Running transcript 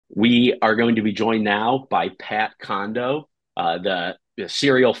We are going to be joined now by Pat Kondo, the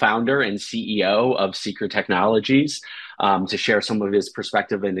serial founder and CEO of Seekr Technologies, to share some of his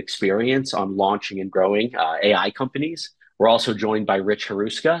perspective and experience on launching and growing AI companies. We're also joined by Rich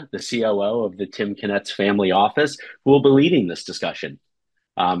Haruska, the COO of the Tim Kennetz Family Office, who will be leading this discussion.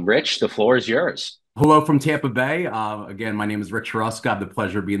 Rich, the floor is yours. Hello from Tampa Bay. Again, my name is Rich Haruska. I have the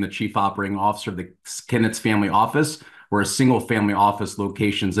pleasure of being the Chief Operating Officer of the Kennetz Family Office. We're a single family office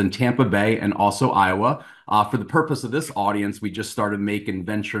locations in Tampa Bay and also Iowa. For the purpose of this audience, we just started making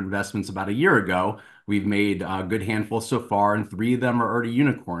venture investments about a year ago. We've made a good handful so far, and three of them are already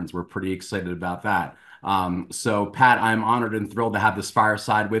unicorns. We're pretty excited about that. So Pat, I'm honored and thrilled to have this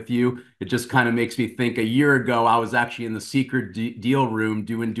fireside with you. It just kind of makes me think a year ago, I was actually in the Seekr deal room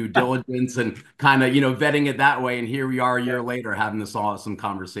doing due diligence and kind of, vetting it that way. And here we are a year later having this awesome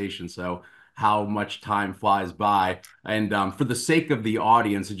conversation. So how much time flies by. And for the sake of the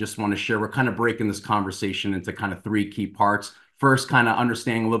audience, I just want to share, we're kind of breaking this conversation into kind of three key parts. First, kind of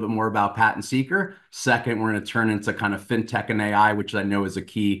understanding a little bit more about Pat and Seekr. Second, we're going to turn into kind of fintech and AI, which I know is a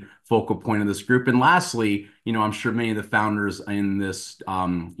key focal point of this group. And lastly, I'm sure many of the founders in this,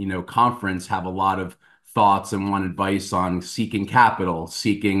 conference have a lot of thoughts and want advice on seeking capital,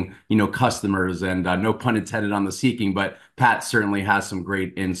 seeking, customers, and no pun intended on the seeking, but Pat certainly has some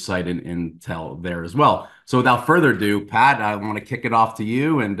great insight and intel there as well. So without further ado, Pat, I want to kick it off to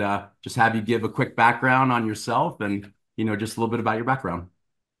you and just have you give a quick background on yourself and just a little bit about your background.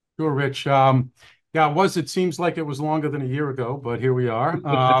 Sure, Rich. Yeah, it seems like it was longer than a year ago, but here we are.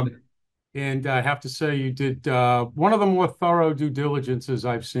 And I have to say you did one of the more thorough due diligences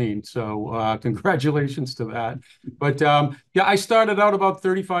I've seen. So congratulations to that. But yeah, I started out about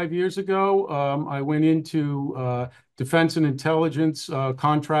 35 years ago. I went into defense and intelligence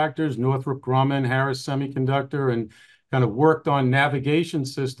contractors, Northrop Grumman, Harris Semiconductor, and kind of worked on navigation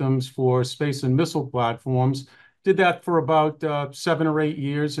systems for space and missile platforms. Did that for about 7 or 8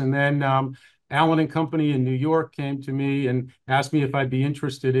 years. And then Allen and Company in New York came to me and asked me if I'd be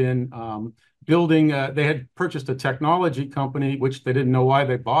interested in building. They had purchased a technology company, which they didn't know why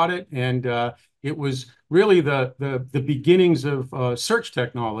they bought it. And it was really the beginnings of search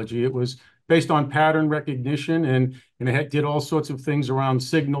technology. It was based on pattern recognition and it did all sorts of things around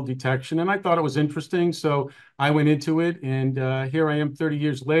signal detection. And I thought it was interesting. So I went into it. And here I am 30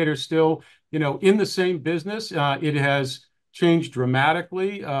 years later, still in the same business. It has changed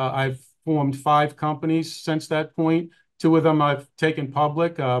dramatically. I've formed 5 companies since that point. 2 of them I've taken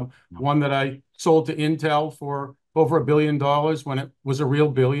public. One that I sold to Intel for over $1 billion when it was a real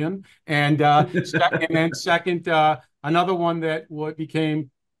billion. And then second, another one that became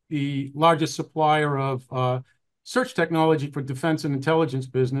the largest supplier of search technology for defense and intelligence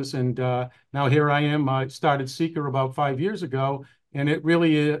business. And now here I am. I started Seekr about 5 years ago. And it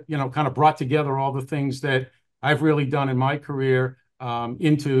really, kind of brought together all the things that I've really done in my career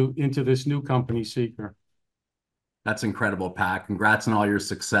into this new company, Seekr. That's incredible, Pat. Congrats on all your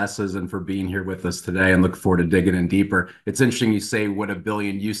successes and for being here with us today and look forward to digging in deeper. It's interesting you say what a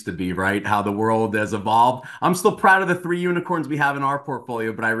billion used to be, right? How the world has evolved. I'm still proud of the 3 unicorns we have in our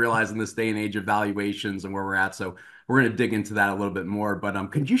portfolio, but I realize in this day and age of valuations and where we're at. So we're going to dig into that a little bit more. But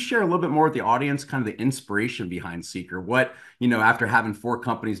could you share a little bit more with the audience, kind of the inspiration behind Seekr? What, after having 4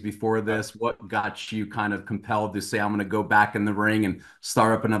 companies before this, what got you kind of compelled to say, I'm going to go back in the ring and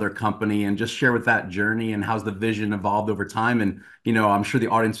start up another company, and just share with that journey and how's the vision evolved over time? And, I'm sure the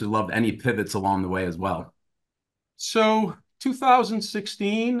audience would love any pivots along the way as well. So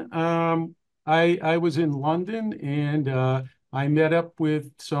 2016, I was in London and I met up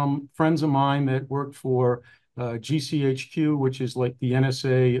with some friends of mine that worked for GCHQ, which is like the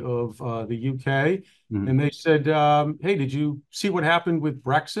NSA of the UK. Mm-hmm. And they said, hey, did you see what happened with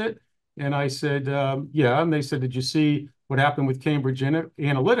Brexit? And I said, yeah. And they said, did you see what happened with Cambridge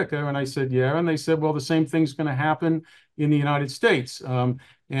Analytica? And I said, yeah. And they said, well, the same thing's going to happen in the United States. And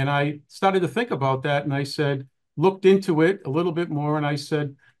I started to think about that. And I said, looked into it a little bit more. And I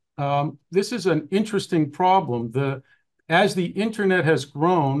said, this is an interesting problem. As the internet has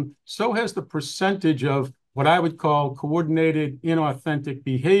grown, so has the percentage of what I would call coordinated inauthentic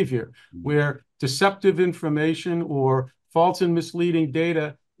behavior, where deceptive information or false and misleading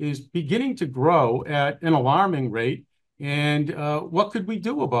data is beginning to grow at an alarming rate. And what could we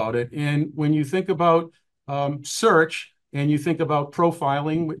do about it? And when you think about search and you think about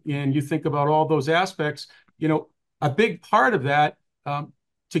profiling and you think about all those aspects, a big part of that,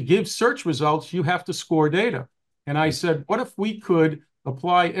 to give search results, you have to score data. And I said, what if we could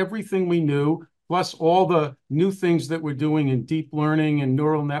apply everything we knew, plus all the new things that we're doing in deep learning and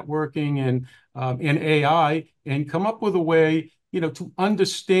neural networking and AI, and come up with a way to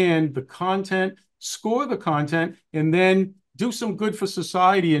understand the content, score the content, and then do some good for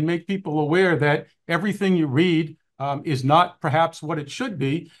society and make people aware that everything you read is not perhaps what it should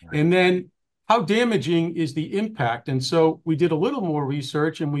be. Right. And then how damaging is the impact? And so we did a little more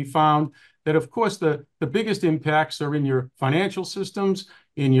research, and we found that, of course, the biggest impacts are in your financial systems,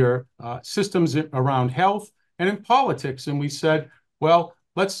 in your systems around health, and in politics. And we said, well,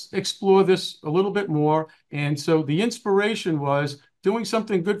 let's explore this a little bit more. And so the inspiration was doing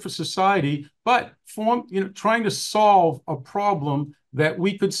something good for society, but trying to solve a problem that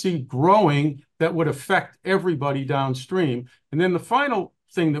we could see growing that would affect everybody downstream. And then the final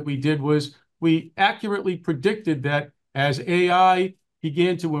thing that we did was we accurately predicted that as AI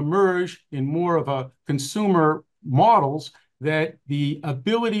began to emerge in more of a consumer models, that the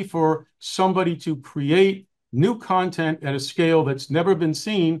ability for somebody to create new content at a scale that's never been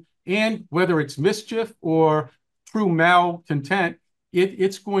seen, and whether it's mischief or true malcontent,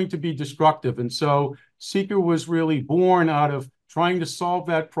 it's going to be destructive. And so Seekr was really born out of trying to solve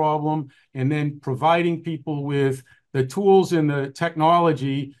that problem and then providing people with the tools and the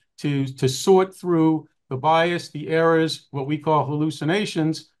technology to sort through the bias, the errors, what we call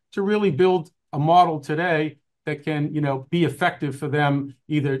hallucinations, to really build a model today that can, be effective for them,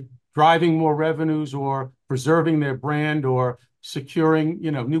 either driving more revenues or preserving their brand or securing,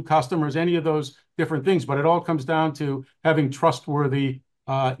 new customers, any of those different things. But it all comes down to having trustworthy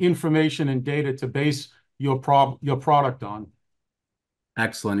information and data to base your product on.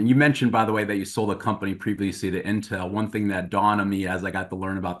 Excellent. And you mentioned, by the way, that you sold a company previously to Intel. One thing that dawned on me as I got to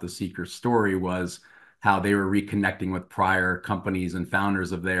learn about the Seekr story was how they were reconnecting with prior companies and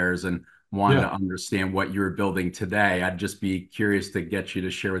founders of theirs and wanted to understand what you're building today. I'd just be curious to get you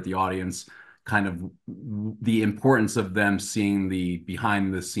to share with the audience kind of the importance of them seeing the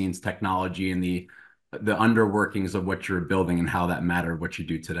behind the scenes technology and the underworkings of what you're building and how that mattered what you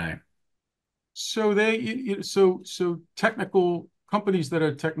do today. So so technical companies that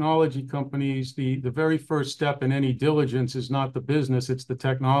are technology companies, the very first step in any diligence is not the business, it's the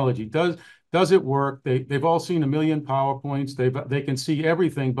technology. Does it work? They've all seen a million PowerPoints. They can see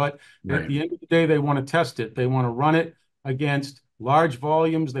everything, but at the end of the day, they want to test it. They want to run it against large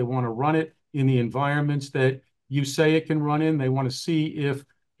volumes. They want to run it in the environments that you say it can run in. They want to see if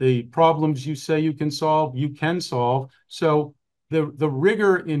the problems you say you can solve. So the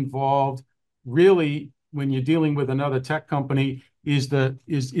rigor involved, really, when you're dealing with another tech company,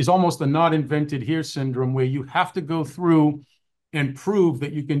 is almost the not invented here syndrome, where you have to go through and prove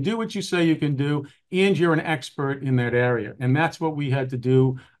that you can do what you say you can do, and you're an expert in that area. And that's what we had to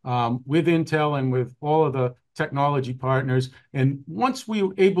do with Intel and with all of the technology partners. And once we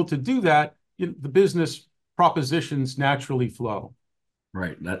were able to do that, the business propositions naturally flow.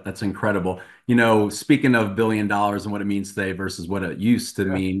 Right. That's incredible. Speaking of $1 billion and what it means today versus what it used to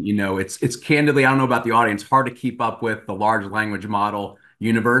mean, it's candidly, I don't know about the audience, hard to keep up with the large language model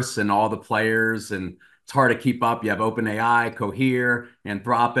universe and all the players, and it's hard to keep up. You have OpenAI, Cohere,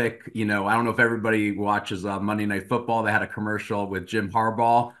 Anthropic. I don't know if everybody watches Monday Night Football. They had a commercial with Jim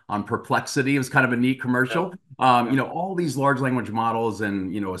Harbaugh on Perplexity. It was kind of a neat commercial. All these large language models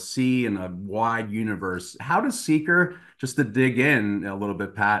and, a sea and a wide universe. How does Seekr, just to dig in a little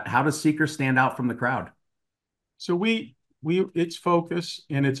bit, Pat, how does Seekr stand out from the crowd? So its focus,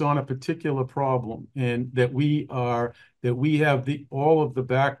 and it's on a particular problem, and that we have all of the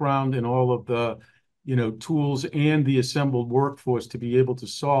background and all of the tools and the assembled workforce to be able to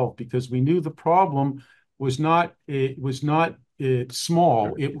solve, because we knew the problem was not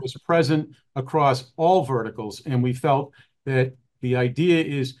small. It was present across all verticals. And we felt that the idea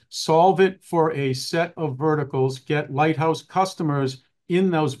is solve it for a set of verticals, get lighthouse customers in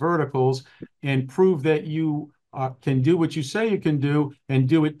those verticals, and prove that you can do what you say you can do and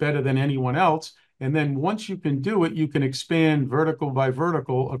do it better than anyone else. And then once you can do it, you can expand vertical by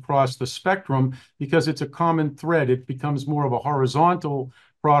vertical across the spectrum, because it's a common thread. It becomes more of a horizontal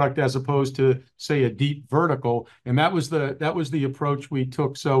product as opposed to, say, a deep vertical. And that was the approach we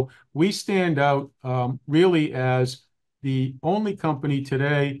took. So we stand out really as the only company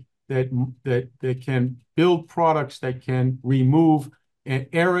today that can build products that can remove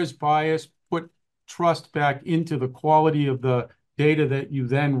errors, bias, put trust back into the quality of the data that you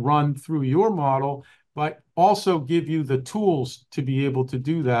then run through your model, but also give you the tools to be able to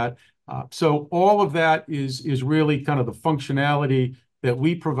do that. So all of that is really kind of the functionality that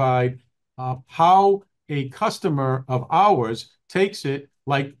we provide. How a customer of ours takes it,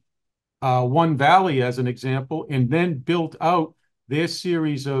 like One Valley as an example, and then built out their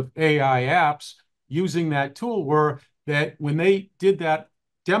series of AI apps using that tool, were that when they did that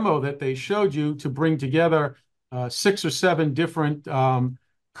demo that they showed you to bring together 6 or 7 different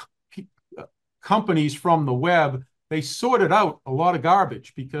companies from the web, they sorted out a lot of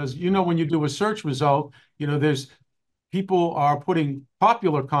garbage because, when you do a search result, there's people are putting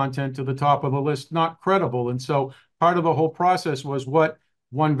popular content to the top of the list, not credible. And so part of the whole process was what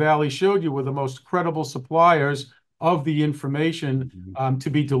One Valley showed you were the most credible suppliers of the information to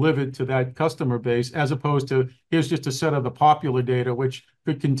be delivered to that customer base, as opposed to here's just a set of the popular data, which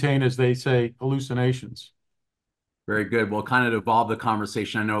could contain, as they say, hallucinations. Very good. Well, kind of to evolve the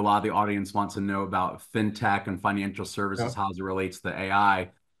conversation, I know a lot of the audience wants to know about fintech and financial services, how it relates to AI.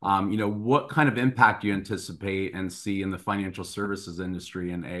 What kind of impact do you anticipate and see in the financial services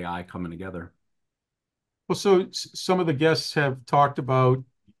industry and AI coming together? Well, so some of the guests have talked about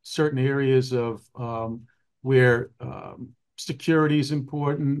certain areas of where security is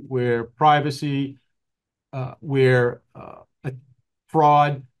important, where privacy, where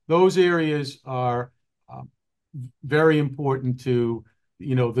fraud, those areas are very important to,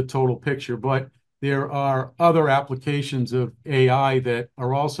 the total picture. But there are other applications of AI that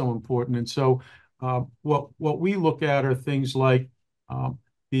are also important. And so what we look at are things like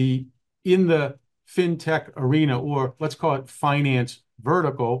in the FinTech arena, or let's call it finance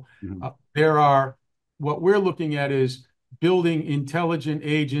vertical, what we're looking at is building intelligent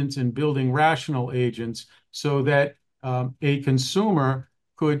agents and building rational agents so that a consumer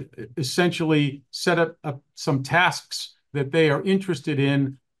could essentially set up some tasks that they are interested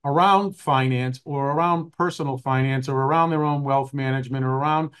in around finance or around personal finance or around their own wealth management or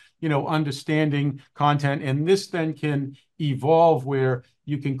around, understanding content. And this then can evolve where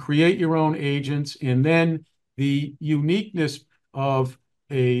you can create your own agents, and then the uniqueness of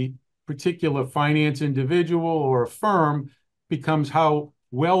a particular finance individual or a firm becomes how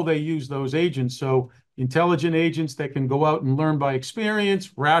well they use those agents. So intelligent agents that can go out and learn by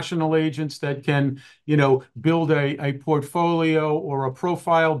experience, rational agents that can, build a portfolio or a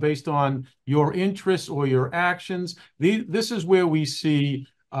profile based on your interests or your actions. This is where we see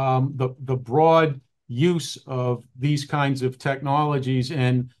the broad use of these kinds of technologies,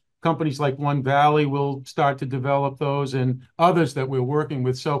 and companies like One Valley will start to develop those and others that we're working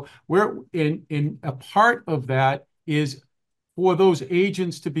with. So we're in a part of that is for those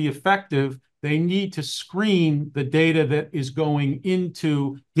agents to be effective, they need to screen the data that is going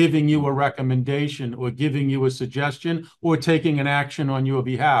into giving you a recommendation or giving you a suggestion or taking an action on your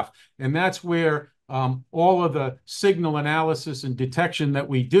behalf. And that's where all of the signal analysis and detection that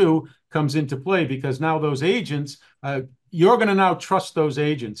we do comes into play, because now those agents, you're going to now trust those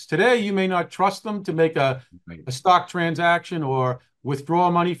agents. Today, you may not trust them to make a stock transaction or withdraw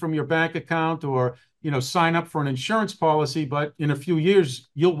money from your bank account or sign up for an insurance policy, but in a few years,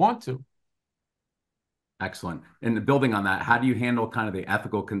 you'll want to. Excellent. And building on that, how do you handle kind of the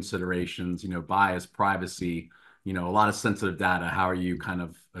ethical considerations, bias, privacy, a lot of sensitive data? How are you kind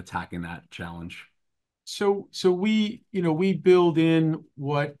of attacking that challenge? So we build in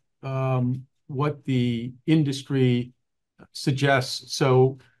what the industry suggests.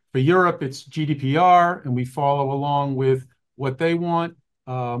 So for Europe, it's GDPR, and we follow along with what they want.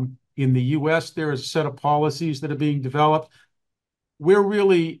 In the US, there is a set of policies that are being developed. We're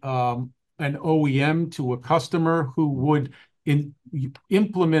really an OEM to a customer who would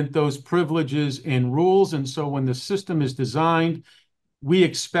implement those privileges and rules. And so when the system is designed, we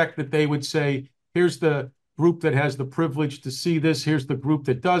expect that they would say, here's the group that has the privilege to see this. Here's the group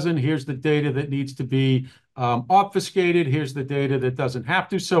that doesn't. Here's the data that needs to be obfuscated. Here's the data that doesn't have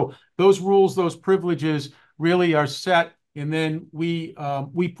to. So those rules, those privileges really are set. And then we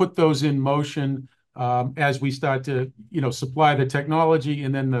put those in motion as we start to, supply the technology.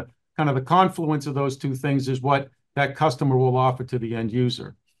 And then the kind of the confluence of those two things is what that customer will offer to the end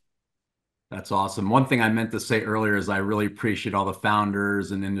user. That's awesome. One thing I meant to say earlier is I really appreciate all the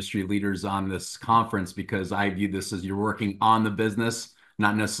founders and industry leaders on this conference, because I view this as you're working on the business,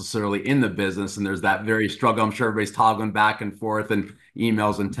 not necessarily in the business. And there's that very struggle. I'm sure everybody's toggling back and forth and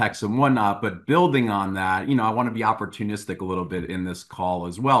emails and texts and whatnot. But building on that, I want to be opportunistic a little bit in this call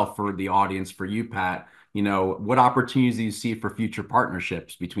as well for the audience, for you, Pat. What opportunities do you see for future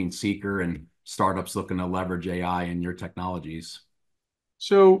partnerships between Seekr and startups looking to leverage AI and your technologies?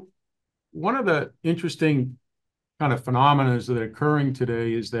 So one of the interesting kind of phenomena that are occurring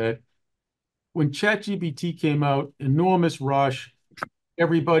today is that when ChatGPT came out, enormous rush,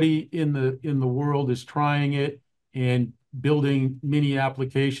 everybody in the world is trying it and building mini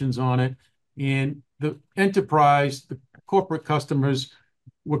applications on it. And the enterprise, the corporate customers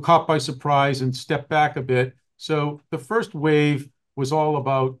were caught by surprise and stepped back a bit. So the first wave was all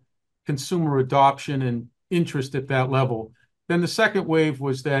about consumer adoption and interest at that level. Then the second wave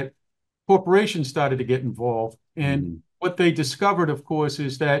was that corporations started to get involved. And Mhm. what they discovered, of course,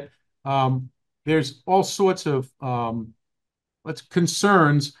 is that um, there's all sorts of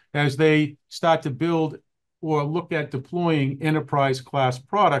concerns as they start to build or look at deploying enterprise class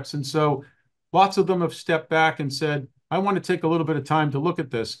products. And so lots of them have stepped back and said, I want to take a little bit of time to look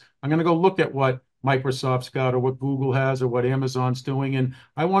at this. I'm going to go look at what Microsoft's got or what Google has or what Amazon's doing, and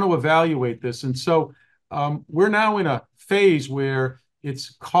I want to evaluate this. And so we're now in a phase where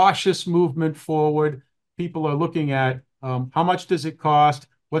it's cautious movement forward. People are looking at how much does it cost?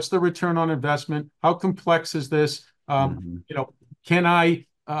 What's the return on investment? How complex is this? Mhm. Can I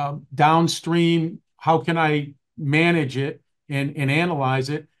downstream? How can I manage it and analyze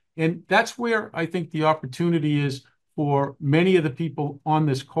it? And that's where I think the opportunity is for many of the people on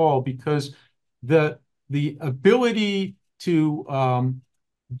this call, because the the ability to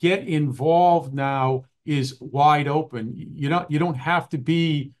get involved now is wide open. You don't have to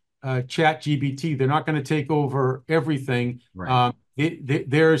be Chat GBT. They're not going to take over everything. Right.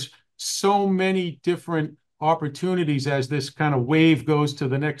 There's so many different opportunities as this kind of wave goes to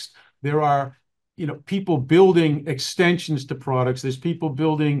the next. There are, people building extensions to products. There's people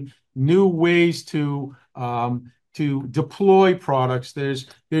building new ways to deploy products. There's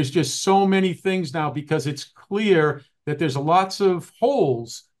just so many things now because it's clear that there's lots of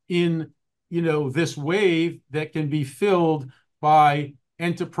holes in, this wave that can be filled by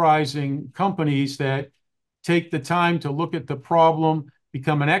enterprising companies that take the time to look at the problem,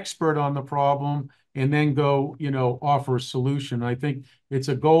 become an expert on the problem, and then go, offer a solution. I think it's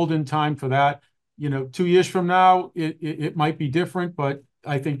a golden time for that. 2 years from now, it might be different, but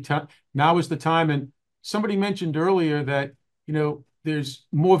I think now is the time. And somebody mentioned earlier that, there's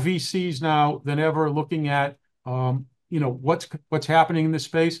more VCs now than ever looking at, what's happening in this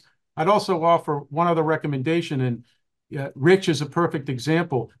space. I'd also offer one other recommendation, and Rich is a perfect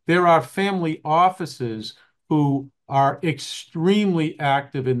example. There are family offices who are extremely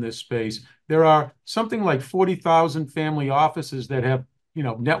active in this space. There are something like 40,000 family offices that have,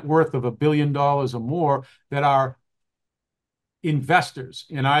 net worth of $1 billion or more that are investors.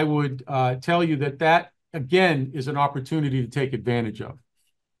 And I would tell you that again is an opportunity to take advantage of.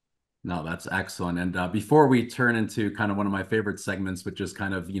 No, that's excellent. And before we turn into kind of one of my favorite segments, which is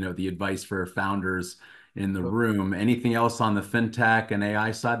kind of, the advice for founders in the room, anything else on the fintech and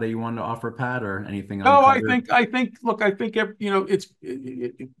AI side that you wanted to offer, Pat, or anything No, uncovered? look, I think,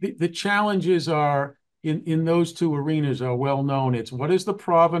 the challenges are in those two arenas are well known. It's what is the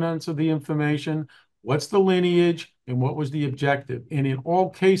provenance of the information, what's the lineage, and what was the objective. And in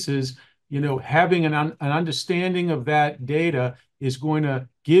all cases, having an understanding of that data is going to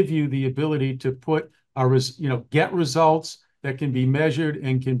give you the ability to get results that can be measured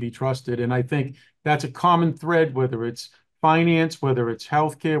and can be trusted. And I think that's a common thread, whether it's finance, whether it's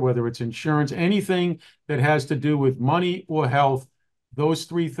healthcare, whether it's insurance, anything that has to do with money or health. Those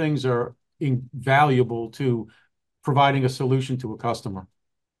three things are invaluable to providing a solution to a customer.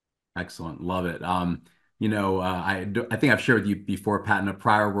 Excellent. Love it. I think I've shared with you before, Pat, in a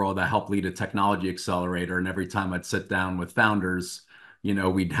prior world, I helped lead a technology accelerator. And every time I'd sit down with founders,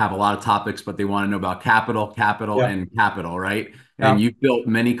 we'd have a lot of topics, but they want to know about capital, Yeah. and capital, right? And Yeah. you've built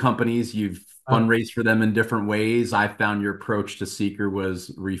many companies, you've Uh, fundraised for them in different ways. I found your approach to Seekr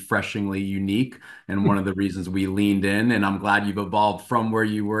was refreshingly unique and one of the reasons we leaned in. And I'm glad you've evolved from where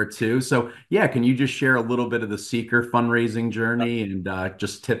you were too. So, yeah, can you just share a little bit of the Seekr fundraising journey and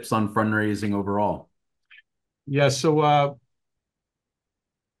just tips on fundraising overall? yeah. So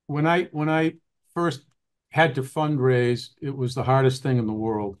when I first had to fundraise, it was the hardest thing in the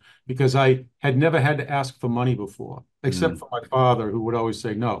world because I had never had to ask for money before, except Mm. for my father, who would always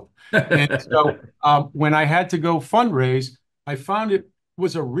say no. And so when I had to go fundraise, I found it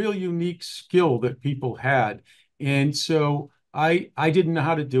was a real unique skill that people had. And so I didn't know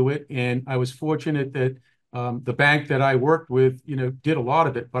how to do it. And I was fortunate that the bank that I worked with, did a lot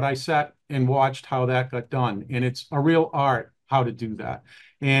of it, but I sat and watched how that got done. And it's a real art how to do that.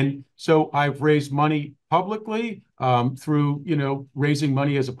 And so I've raised money publicly through, raising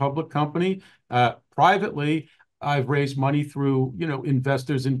money as a public company. Privately, I've raised money through,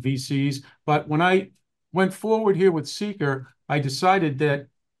 investors and VCs. But when I went forward here with Seekr, I decided that,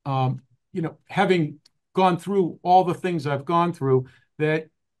 having gone through all the things I've gone through, that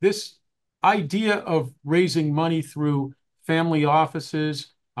this idea of raising money through family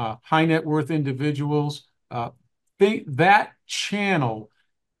offices, high net worth individuals, that channel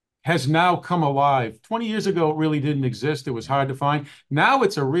has now come alive. 20 years ago, it really didn't exist. It was hard to find. Now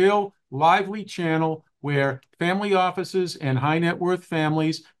it's a real lively channel where family offices and high net worth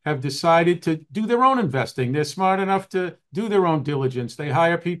families have decided to do their own investing. They're smart enough to do their own diligence. They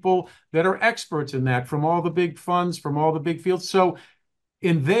hire people that are experts in that from all the big funds, from all the big fields. So,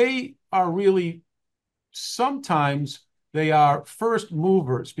 and they are really, sometimes they are first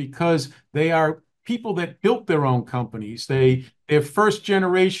movers because they are people that built their own companies. They're first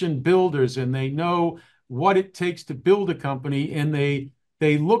generation builders, and they know what it takes to build a company. And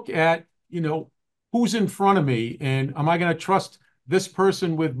they look at, who's in front of me, and am I going to trust this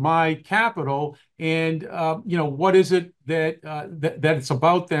person with my capital? And what is it that it's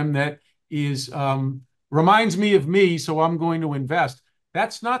about them that is reminds me of me, so I'm going to invest.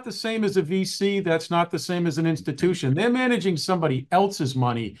 That's not the same as a VC. That's not the same as an institution. They're managing somebody else's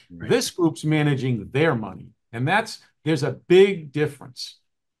money. Right. This group's managing their money. And there's a big difference.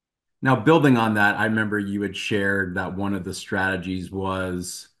 Now, building on that, I remember you had shared that one of the strategies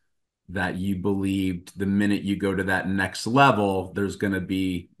was that you believed the minute you go to that next level, there's going to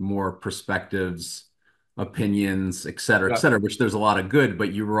be more perspectives, opinions, et cetera, which there's a lot of good,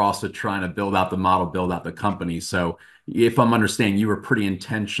 but you were also trying to build out the model, build out the company. So if I'm understanding, you were pretty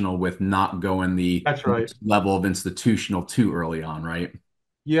intentional with not going the That's right. level of institutional too early on, right?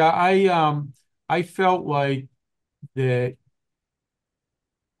 Yeah, I felt like that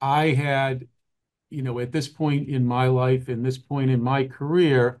I had, at this point in my life and this point in my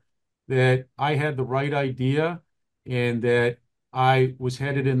career, that I had the right idea and that I was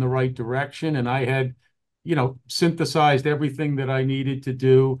headed in the right direction. And I had, synthesized everything that I needed to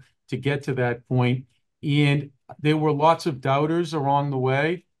do to get to that point. And there were lots of doubters along the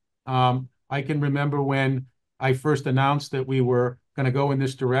way. I can remember when I first announced that we were going to go in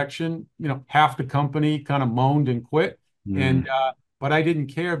this direction, half the company kind of moaned and quit. And but I didn't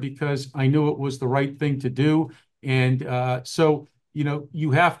care because I knew it was the right thing to do. And so,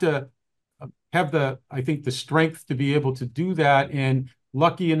 you have to have I think, the strength to be able to do that. And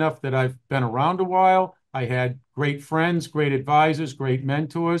lucky enough that I've been around a while. I had great friends, great advisors, great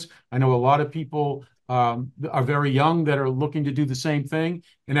mentors. I know a lot of people are very young that are looking to do the same thing.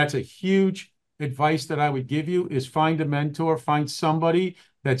 And that's a huge advice that I would give you is find a mentor, find somebody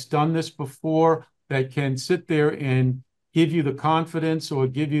that's done this before that can sit there and give you the confidence or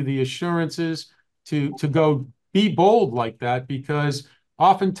give you the assurances to go be bold like that, because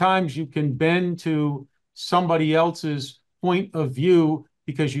oftentimes you can bend to somebody else's point of view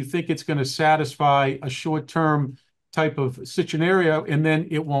because you think it's going to satisfy a short-term type of scenario, and then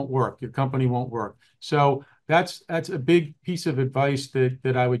it won't work. Your company won't work. So that's a big piece of advice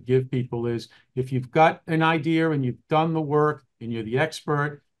that I would give people is if you've got an idea and you've done the work and you're the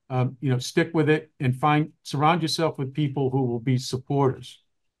expert, stick with it and surround yourself with people who will be supporters.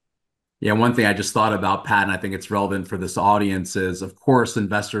 Yeah, one thing I just thought about, Pat, and I think it's relevant for this audience is, of course,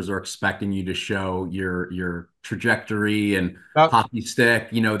 investors are expecting you to show your trajectory and hockey stick.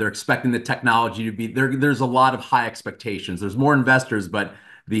 They're expecting the technology to be there. There's a lot of high expectations. There's more investors, but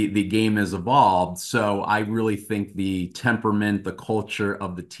the game has evolved. So I really think the temperament, the culture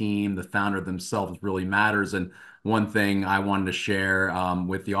of the team, the founder themselves really matters. And one thing I wanted to share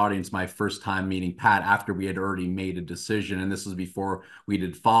with the audience, my first time meeting Pat after we had already made a decision, and this was before we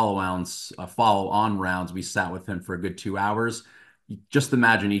did follow-on rounds. We sat with him for a good 2 hours. Just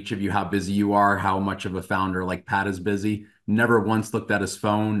imagine each of you how busy you are, how much of a founder like Pat is busy. Never once looked at his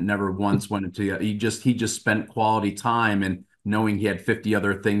phone, never once went into he just spent quality time and knowing he had 50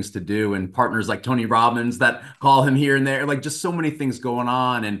 other things to do, and partners like Tony Robbins that call him here and there, like just so many things going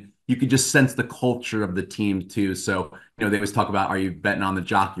on. And you could just sense the culture of the team too. So, they always talk about, are you betting on the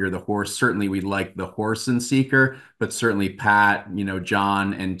jockey or the horse? Certainly we like the horse in Seekr, but certainly Pat,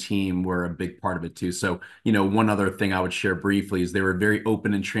 John and team were a big part of it too. So, one other thing I would share briefly is they were very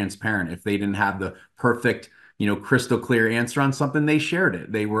open and transparent. If they didn't have the perfect, crystal clear answer on something, they shared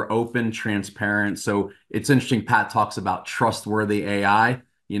it. They were open, transparent. So it's interesting. Pat talks about trustworthy AI.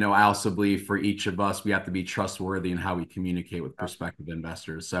 I also believe for each of us, we have to be trustworthy in how we communicate with prospective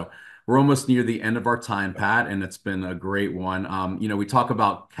investors. So we're almost near the end of our time, Pat, and it's been a great one. We talk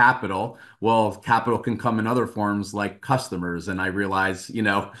about capital. Well, capital can come in other forms like customers. And I realize,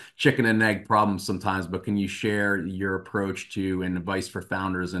 chicken and egg problems sometimes, but can you share your approach to and advice for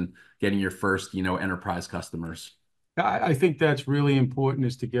founders and getting your first, enterprise customers? I think that's really important,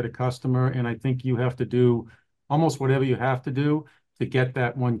 is to get a customer. And I think you have to do almost whatever you have to do to get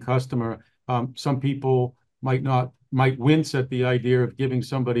that one customer. Some people might wince at the idea of giving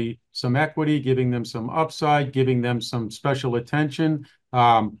somebody some equity, giving them some upside, giving them some special attention,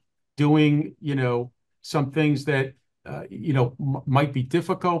 doing, some things that, might be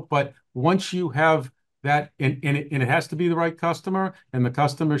difficult. But once you have that, and it has to be the right customer, and the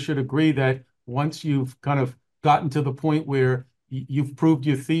customer should agree that once you've kind of gotten to the point where you've proved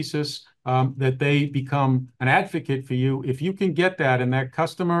your thesis, that they become an advocate for you. If you can get that, and that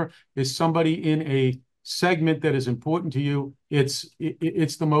customer is somebody in a segment that is important to you, it's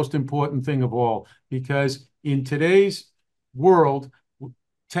the most important thing of all. Because in today's world,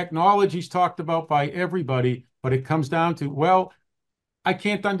 technology is talked about by everybody, but it comes down to, well, I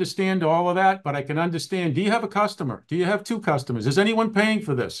can't understand all of that, but I can understand. Do you have a customer? Do you have two customers? Is anyone paying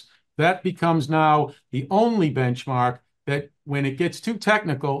for this? That becomes now the only benchmark that when it gets too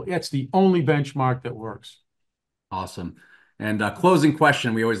technical, it's the only benchmark that works. Awesome. And closing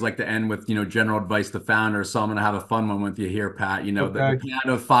question, we always like to end with, general advice to founders. So I'm going to have a fun one with you here, Pat. The Okay. Pat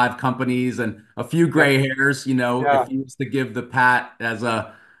of 5 companies and a few gray hairs, Yeah. if you was to give the Pat as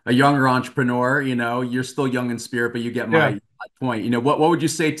a younger entrepreneur, you're still young in spirit, but you get Yeah. my point. What would you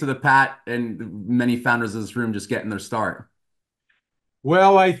say to the Pat and many founders in this room just getting their start?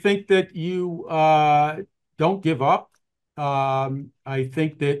 Well, I think that you don't give up. I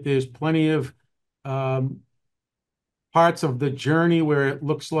think that there's plenty of um, parts of the journey where it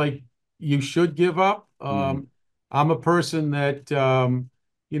looks like you should give up. Mm, I'm a person that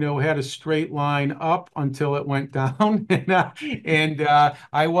had a straight line up until it went down, and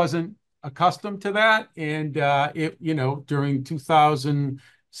I wasn't accustomed to that. And during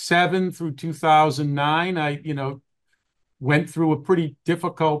 2007 through 2009, I went through a pretty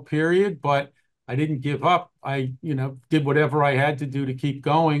difficult period, but I didn't give up. I did whatever I had to do to keep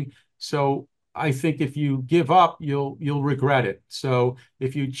going. So I think if you give up, you'll regret it. So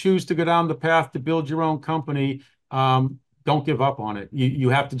if you choose to go down the path to build your own company, don't give up on it. You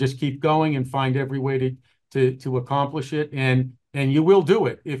have to just keep going and find every way to accomplish it, and you will do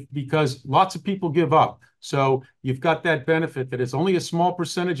it because lots of people give up. So you've got that benefit that it's only a small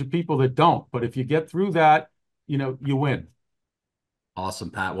percentage of people that don't. But if you get through that, you win.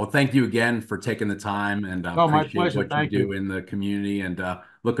 awesome, Pat. Well, thank you again for taking the time and Oh, my appreciate pleasure. what you Thank do you. in the community and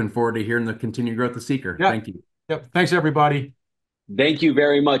looking forward to hearing the continued growth of Seekr. Yeah. Thank you. Yep. Thanks, everybody. Thank you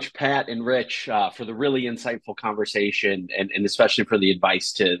very much, Pat and Rich, for the really insightful conversation, and especially for the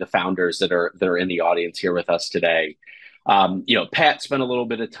advice to the founders that are in the audience here with us today. Pat spent a little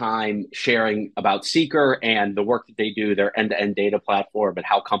bit of time sharing about Seekr and the work that they do, their end-to-end data platform, and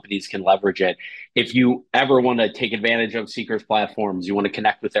how companies can leverage it. If you ever want to take advantage of Seekr's platforms, you want to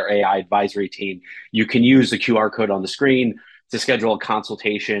connect with their AI advisory team, you can use the QR code on the screen to schedule a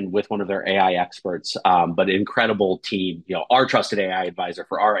consultation with one of their AI experts. But incredible team, our trusted AI advisor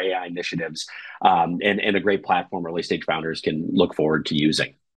for our AI initiatives, and a great platform early stage founders can look forward to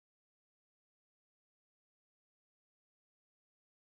using.